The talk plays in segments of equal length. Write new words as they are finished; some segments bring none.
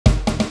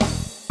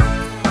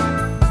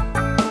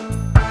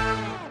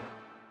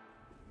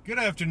Good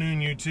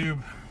afternoon,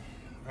 YouTube.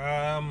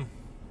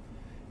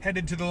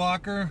 Headed to the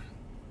locker,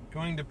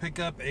 going to pick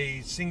up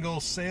a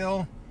single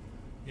sale.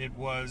 It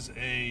was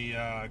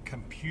a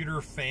computer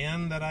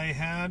fan that I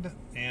had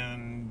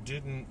and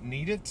didn't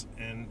need it,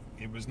 and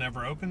it was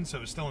never opened, so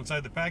it was still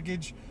inside the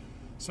package.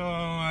 So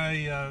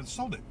I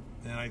sold it,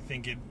 and I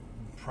think it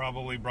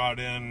probably brought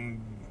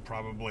in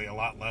a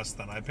lot less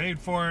than I paid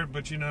for it,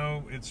 but you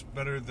know, it's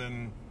better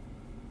than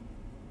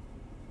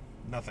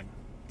nothing.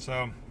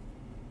 So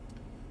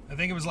I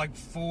think it was like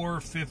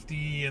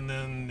 $4.50, and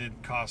then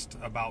it cost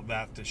about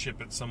that to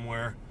ship it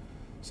somewhere.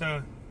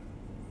 So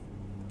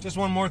just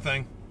one more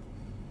thing.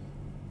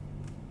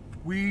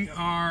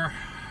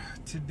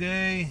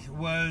 Today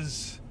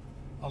was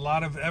a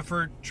lot of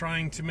effort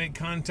trying to make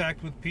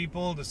contact with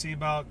people to see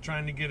about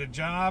trying to get a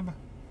job.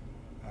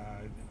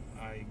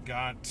 I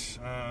got,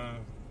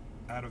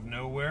 out of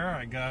nowhere,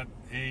 I got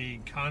a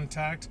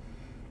contact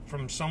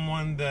from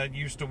someone that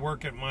used to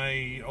work at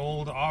my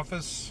old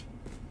office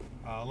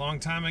a long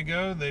time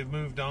ago. They've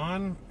moved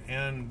on,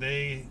 and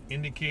they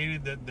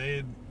indicated that they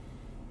had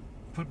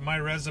put my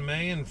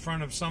resume in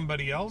front of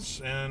somebody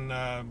else, and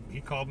he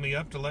called me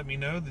up to let me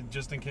know that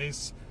just in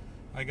case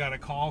I got a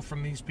call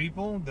from these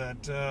people,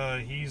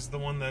 that he's the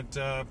one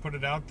that put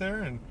it out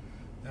there, and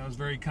that was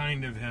very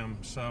kind of him.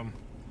 So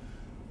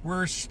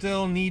we're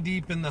still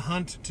knee-deep in the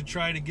hunt to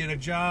try to get a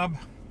job,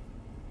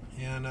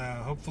 and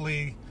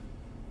hopefully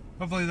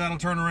that'll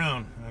turn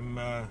around.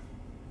 I'm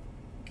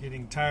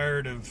getting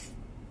tired of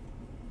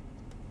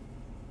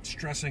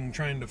stressing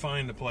trying to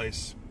find a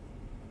place,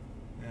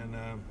 and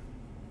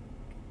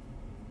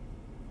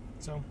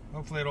so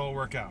hopefully it'll all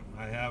work out.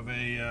 I have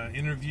a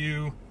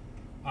interview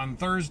on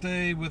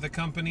Thursday with a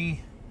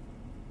company,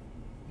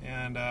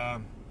 and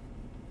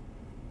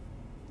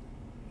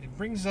it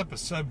brings up a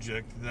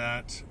subject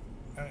that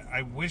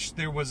I wish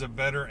there was a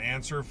better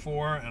answer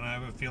for, and I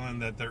have a feeling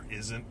that there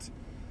isn't.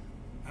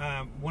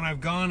 When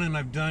I've gone and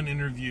I've done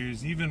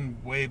interviews, even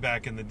way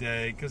back in the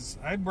day, because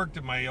I'd worked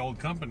at my old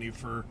company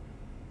for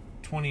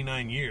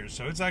 29 years,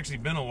 so it's actually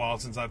been a while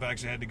since I've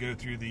actually had to go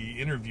through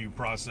the interview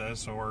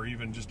process, or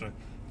even just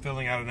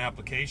filling out an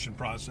application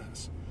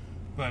process.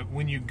 But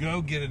when you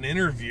go get an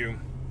interview,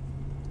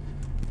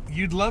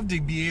 you'd love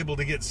to be able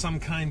to get some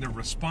kind of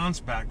response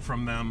back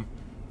from them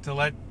to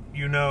let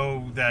you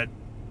know that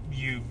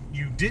you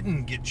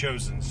didn't get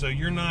chosen. So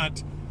you're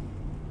not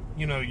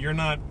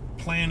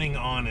planning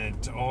on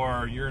it,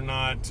 or you're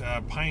not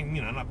not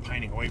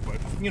pining away,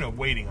 but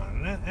waiting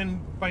on it.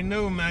 And by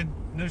no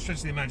stretch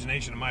of the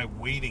imagination am I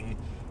waiting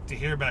to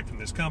hear back from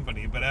this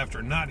company, but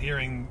after not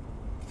hearing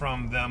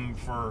from them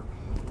for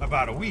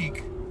about a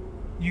week,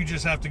 you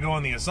just have to go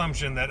on the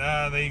assumption that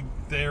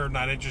they're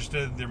not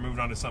interested, they're moved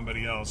on to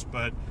somebody else.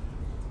 But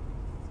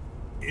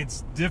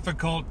it's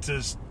difficult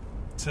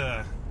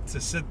to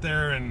sit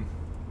there and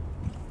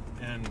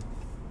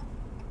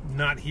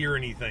not hear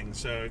anything.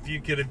 So if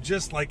you could have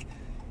just, like,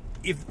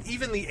 if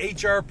even the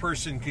HR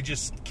person could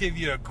just give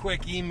you a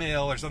quick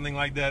email or something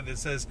like that that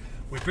says,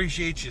 we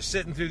appreciate you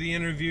sitting through the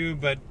interview,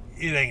 but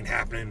it ain't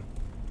happening.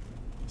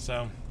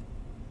 So,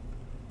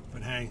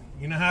 but hey,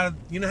 you know how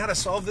to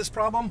solve this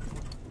problem?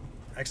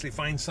 Actually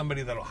find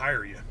somebody that'll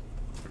hire you.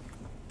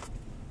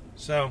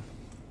 So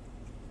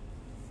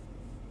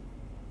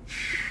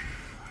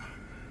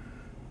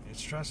it's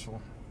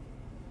stressful.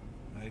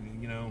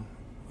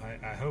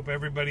 I hope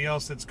everybody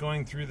else that's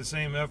going through the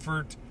same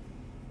effort,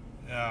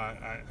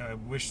 I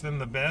wish them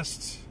the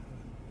best,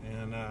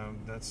 and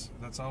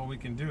that's all we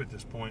can do at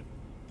this point.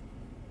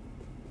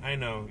 I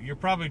know you're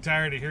probably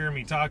tired of hearing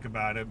me talk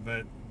about it,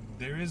 but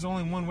there is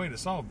only one way to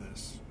solve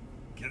this: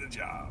 get a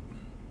job.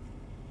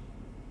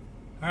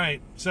 All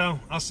right, so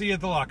I'll see you at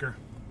the locker.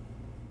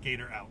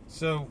 Gator out.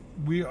 So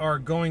we are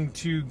going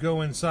to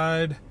go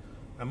inside.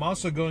 I'm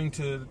also going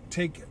to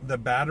take the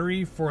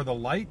battery for the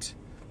light,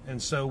 and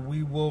so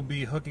we will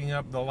be hooking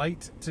up the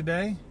light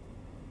today,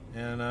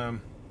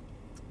 and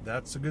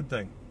that's a good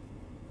thing.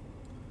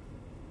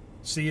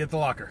 See you at the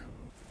locker.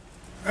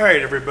 All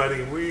right,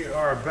 everybody, we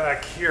are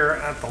back here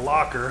at the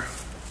locker,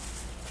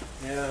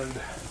 and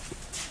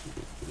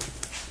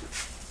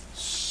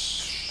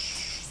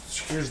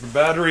here's the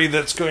battery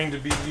that's going to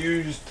be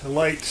used to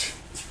light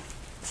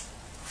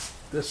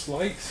this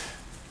light.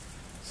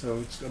 So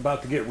it's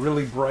about to get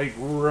really bright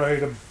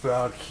right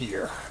about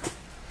here.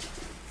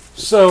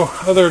 So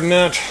other than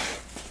that,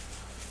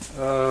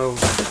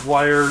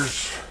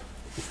 wires,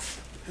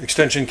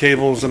 extension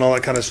cables, and all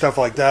that kind of stuff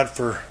like that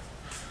for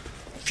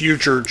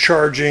future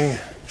charging.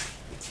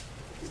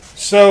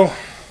 So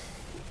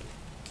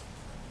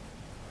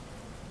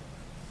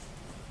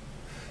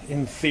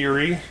in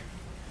theory,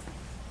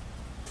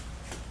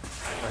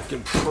 I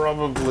can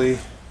probably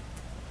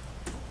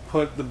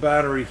put the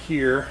battery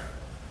here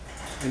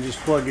and just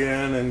plug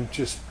in and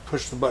just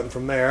push the button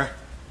from there.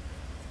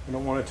 I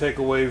don't want to take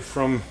away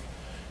from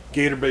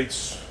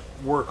GatorBait's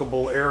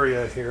workable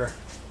area here.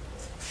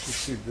 You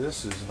see,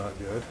 this is not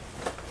good.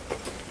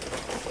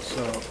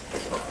 So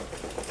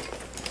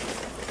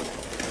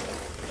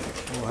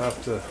we'll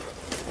have to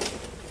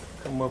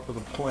come up with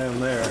a plan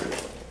there.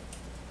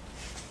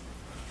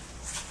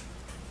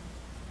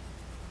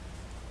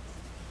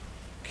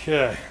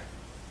 Okay,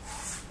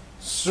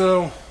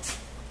 so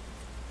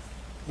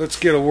let's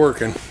get it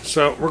working.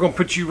 So we're going to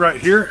put you right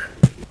here.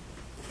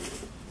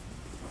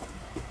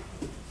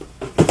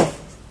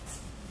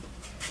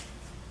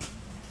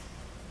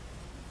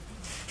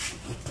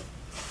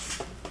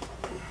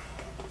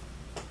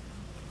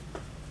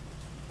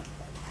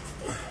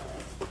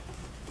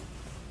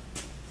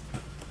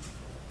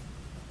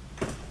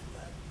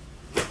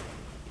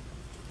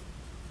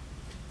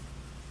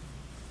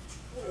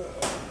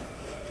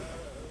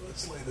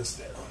 Let's lay this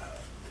down.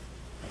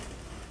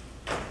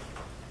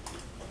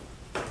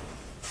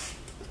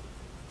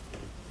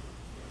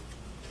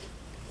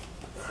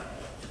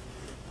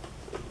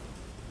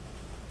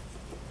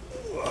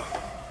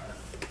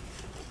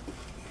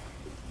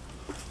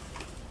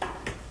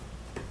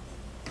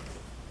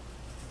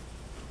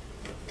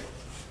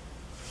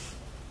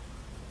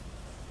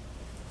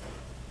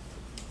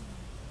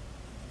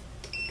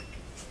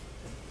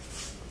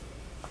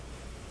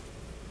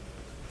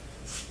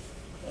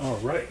 All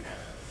right.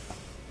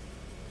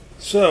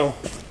 So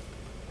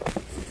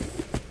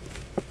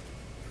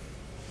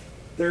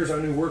there's our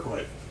new work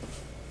light.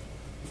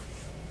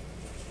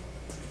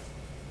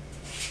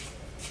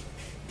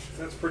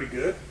 That's pretty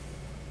good.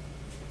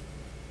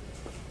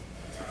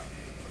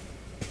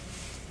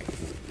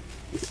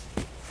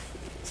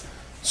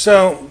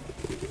 So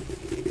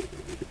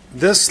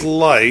this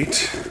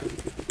light,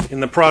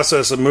 in the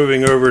process of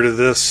moving over to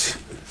this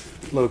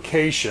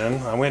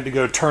location, I went to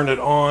go turn it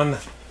on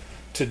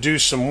to do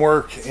some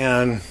work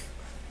and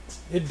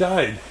it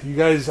died. You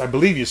guys, I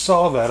believe you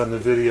saw that in the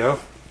video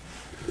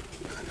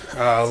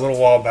a little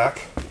while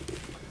back.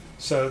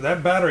 So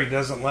that battery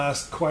doesn't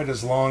last quite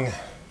as long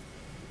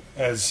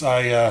as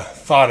I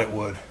thought it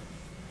would.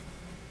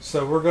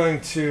 So we're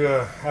going to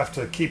have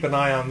to keep an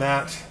eye on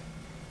that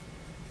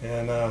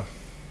and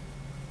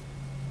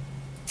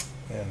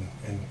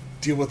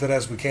deal with it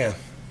as we can.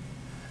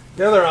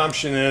 The other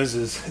option is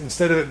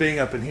instead of it being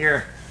up in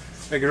here,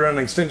 I could run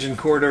an extension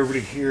cord over to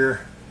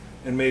here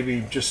and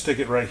maybe just stick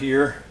it right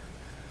here.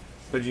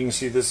 But you can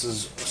see this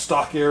is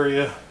stock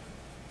area,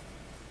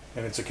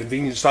 and it's a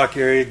convenient stock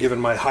area given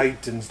my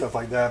height and stuff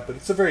like that. But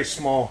it's a very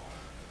small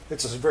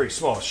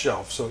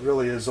shelf, so it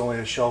really is only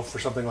a shelf for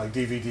something like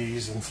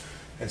DVDs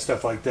and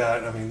stuff like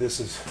that. I mean, this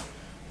is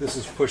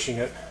pushing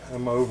it.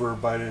 I'm over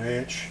by an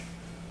inch.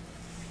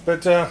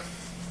 But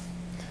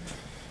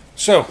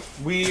so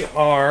we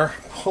are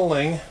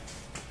pulling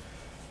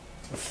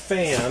a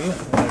fan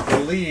that I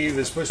believe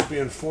is supposed to be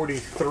in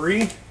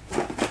 43,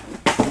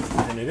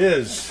 and it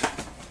is.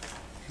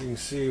 You can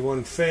see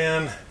one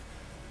fan.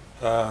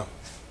 I'll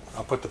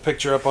put the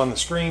picture up on the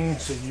screen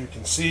so you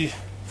can see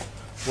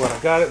what I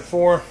got it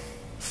for.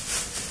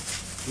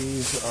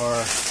 These are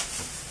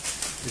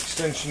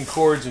extension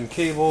cords and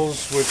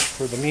cables, which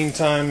for the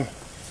meantime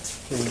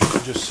can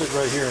just sit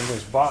right here in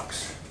this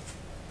box.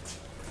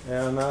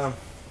 And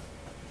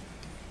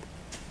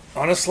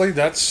honestly,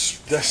 that's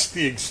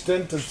the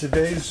extent of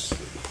today's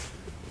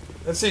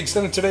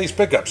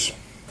pickups.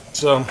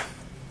 So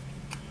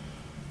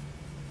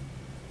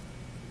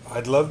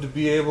I'd love to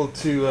be able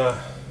to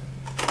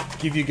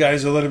give you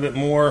guys a little bit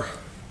more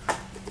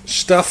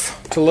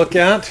stuff to look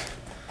at,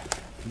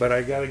 but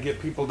I got to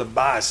get people to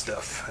buy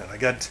stuff. And I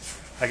got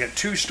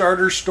 2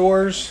 starter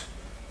stores.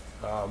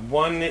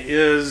 One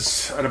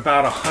is at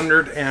about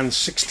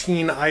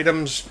 116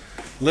 items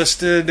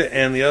listed,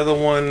 and the other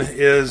one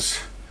is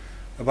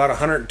about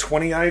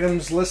 120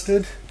 items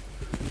listed.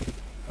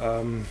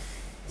 Of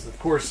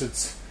course,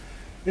 it's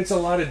a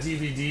lot of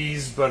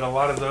DVDs, but a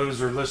lot of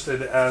those are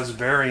listed as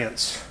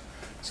variants.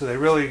 So they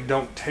really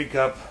don't take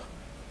up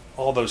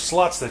all those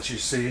slots that you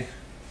see.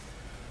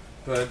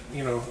 But,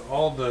 you know,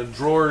 all the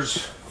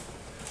drawers,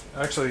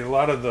 actually a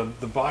lot of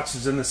the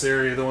boxes in this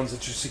area, the ones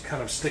that you see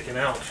kind of sticking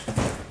out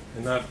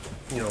and not,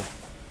 you know,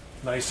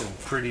 nice and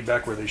pretty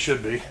back where they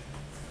should be,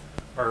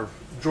 are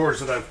drawers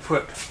that I've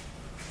put,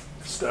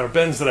 or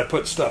bins that I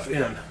put stuff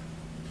in.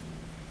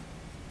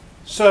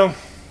 So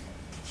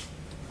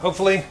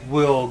hopefully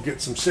we'll get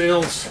some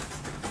sales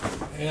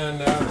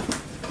and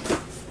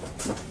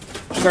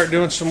start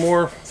doing some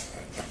more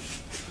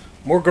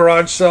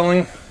garage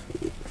selling.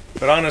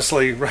 But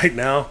honestly, right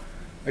now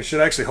I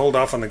should actually hold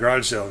off on the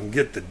garage sale and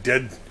get the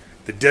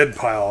dead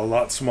pile a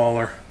lot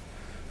smaller.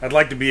 I'd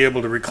like to be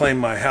able to reclaim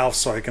my house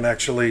so I can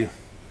actually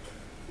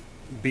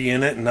be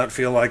in it and not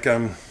feel like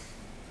I'm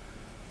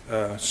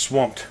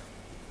swamped.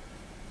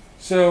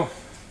 So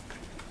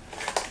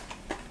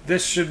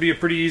this should be a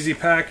pretty easy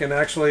pack, and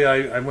actually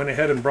I went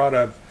ahead and brought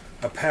a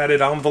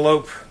padded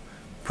envelope,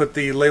 put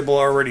the label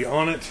already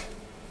on it,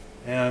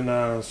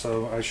 and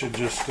so I should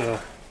just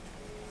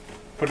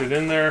put it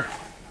in there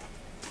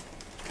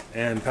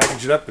and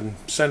package it up and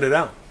send it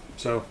out.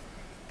 So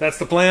that's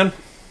the plan.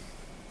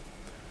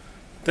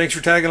 Thanks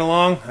for tagging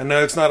along. I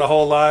know it's not a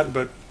whole lot,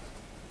 but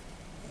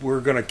we're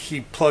going to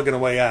keep plugging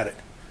away at it.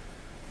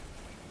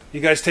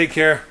 You guys take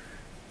care.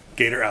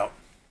 Gator out.